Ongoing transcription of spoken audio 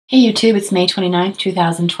Hey YouTube, it's May 29th,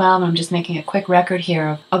 2012, and I'm just making a quick record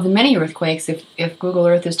here of the many earthquakes, if Google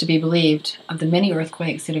Earth is to be believed, of the many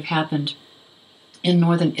earthquakes that have happened in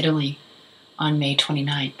northern Italy on May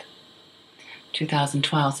 29th,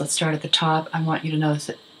 2012. So let's start at the top. I want you to notice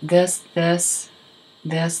that this,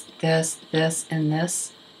 and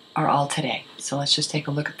this are all today. So let's just take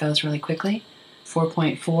a look at those really quickly.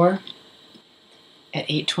 4.4 at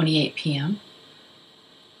 8:28 p.m.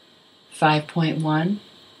 5.1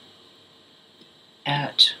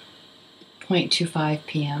 at 0.25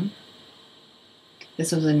 p.m.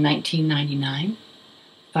 This was in 1999.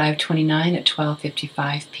 5:29 at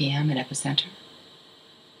 12:55 p.m. at epicenter.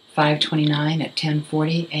 5:29 at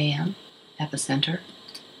 10:40 a.m. epicenter.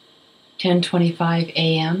 10:25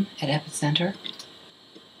 a.m. at epicenter.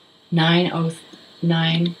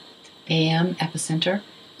 9:09 a.m. epicenter.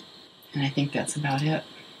 And I think that's about it.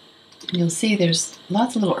 And you'll see there's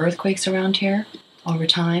lots of little earthquakes around here over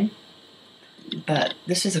time. But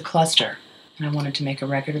this is a cluster, and I wanted to make a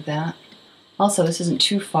record of that. Also, this isn't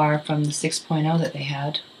too far from the 6.0 that they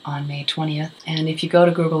had on May 20th. And if you go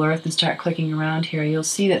to Google Earth and start clicking around here, you'll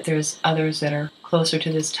see that there's others that are closer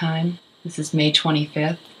to this time. This is May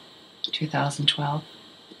 25th, 2012.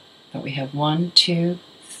 But we have 1, 2,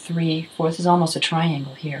 3, 4. This is almost a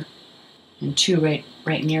triangle here. And 2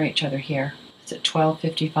 right near each other here. It's at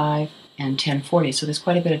 12:55 and 10:40. So there's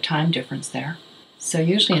quite a bit of time difference there. So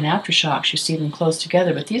usually in aftershocks you see them close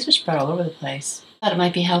together, but these are spread all over the place. I thought it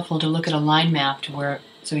might be helpful to look at a line map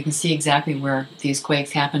so we can see exactly where these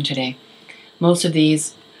quakes happened today. Most of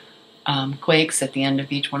these quakes at the end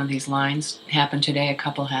of each one of these lines happened today. A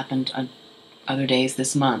couple happened on other days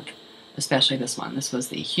this month, especially this one. This was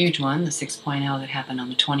the huge one, the 6.0 that happened on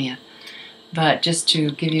the 20th. But just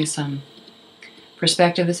to give you some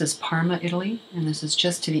perspective, this is Parma, Italy, and this is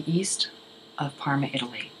just to the east of Parma,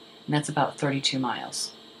 Italy. And that's about 32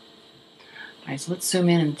 miles. All right, so let's zoom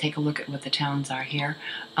in and take a look at what the towns are here.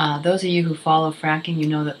 Those of you who follow fracking, you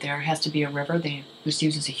know that there has to be a river. This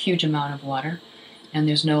uses a huge amount of water, and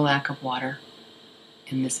there's no lack of water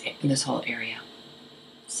in this whole area.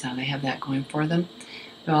 So they have that going for them.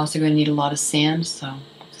 They're also going to need a lot of sand, so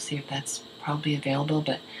we'll see if that's probably available.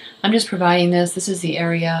 But I'm just providing this. This is the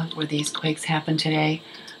area where these quakes happened today.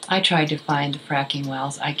 I tried to find the fracking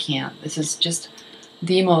wells. I can't. This is just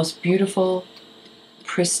the most beautiful,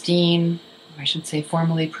 pristine, or I should say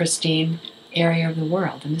formally pristine area of the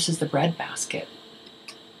world. And this is the breadbasket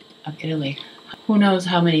of Italy. Who knows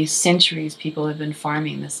how many centuries people have been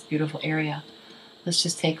farming this beautiful area. Let's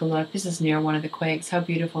just take a look. This is near one of the quakes. How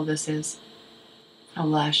beautiful this is. How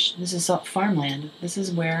lush. This is farmland. This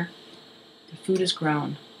is where the food is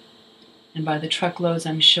grown. And by the truckloads,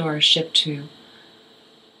 I'm sure, shipped to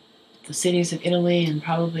the cities of Italy and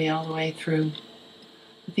probably all the way through.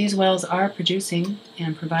 These wells are producing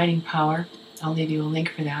and providing power. I'll leave you a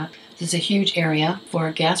link for that. This is a huge area for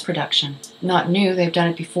gas production. Not new, they've done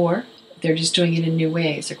it before. They're just doing it in new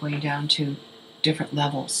ways. They're going down to different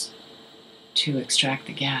levels to extract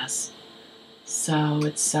the gas. So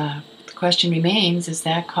it's the question remains, is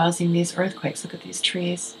that causing these earthquakes? Look at these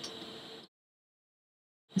trees.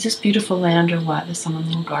 Is this beautiful land or what? There's some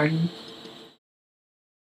little garden.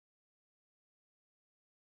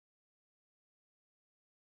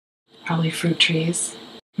 Probably fruit trees.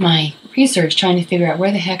 My research trying to figure out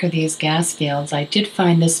where the heck are these gas fields, I did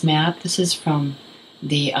find this map. This is from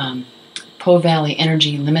the Po Valley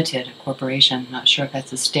Energy Limited Corporation. Not sure if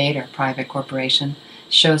that's a state or private corporation.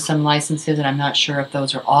 Shows some licenses, and I'm not sure if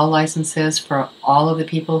those are all licenses for all of the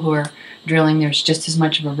people who are drilling. There's just as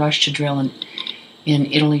much of a rush to drill in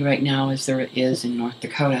Italy right now as there is in North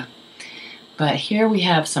Dakota. But here we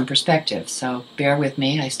have some perspective, so bear with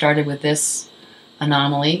me. I started with this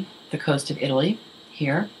anomaly, the coast of Italy,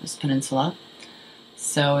 here, this peninsula.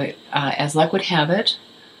 So as luck would have it,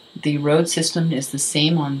 the road system is the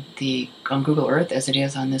same on Google Earth as it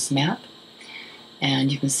is on this map. And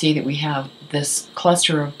you can see that we have this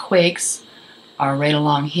cluster of quakes are right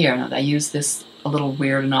along here. Now I use this a little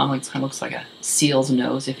weird anomaly. It kind of looks like a seal's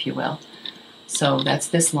nose, if you will. So that's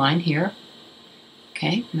this line here.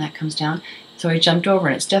 Okay, and that comes down. So I jumped over,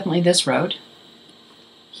 and it's definitely this road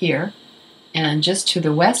here. And just to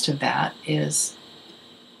the west of that is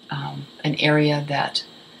an area that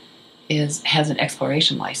has an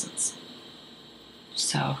exploration license.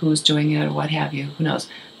 So who's doing it or what have you, who knows.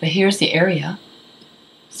 But here's the area.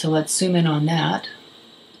 So let's zoom in on that.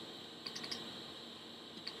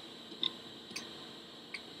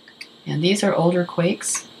 And these are older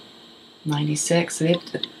quakes, 96. So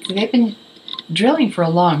they've been drilling for a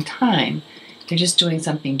long time. They're just doing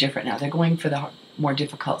something different now. They're going for the more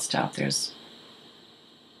difficult stuff. There's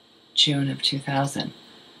June of 2000.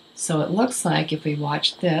 So it looks like if we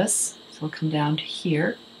watch this, so we'll come down to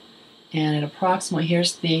here, and at approximately,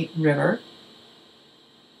 here's the river.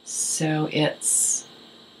 So it's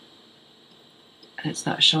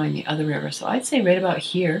not showing the other river. So I'd say right about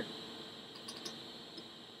here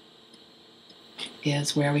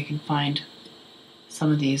is where we can find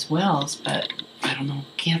some of these wells, but I don't know,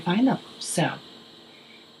 can't find them. So,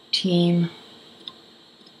 team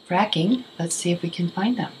fracking, let's see if we can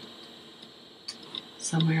find them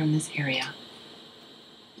somewhere in this area.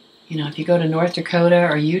 You know, if you go to North Dakota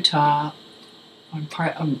or Utah, or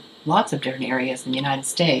lots of different areas in the United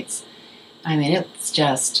States, I mean, it's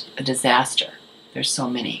just a disaster. There's so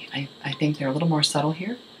many. I think they're a little more subtle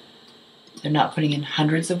here. They're not putting in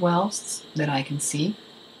hundreds of wells that I can see,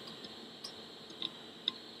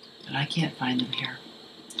 but I can't find them here.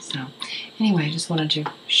 So anyway, I just wanted to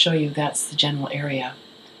show you that's the general area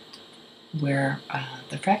where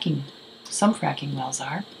some fracking wells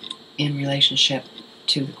are in relationship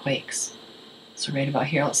to the quakes. So right about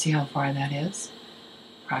here, let's see how far that is,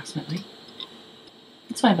 approximately.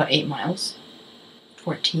 It's only about 8 miles,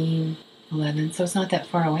 14, 11, so it's not that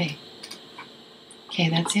far away. Okay,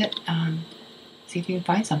 that's it. See if you can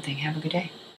find something. Have a good day.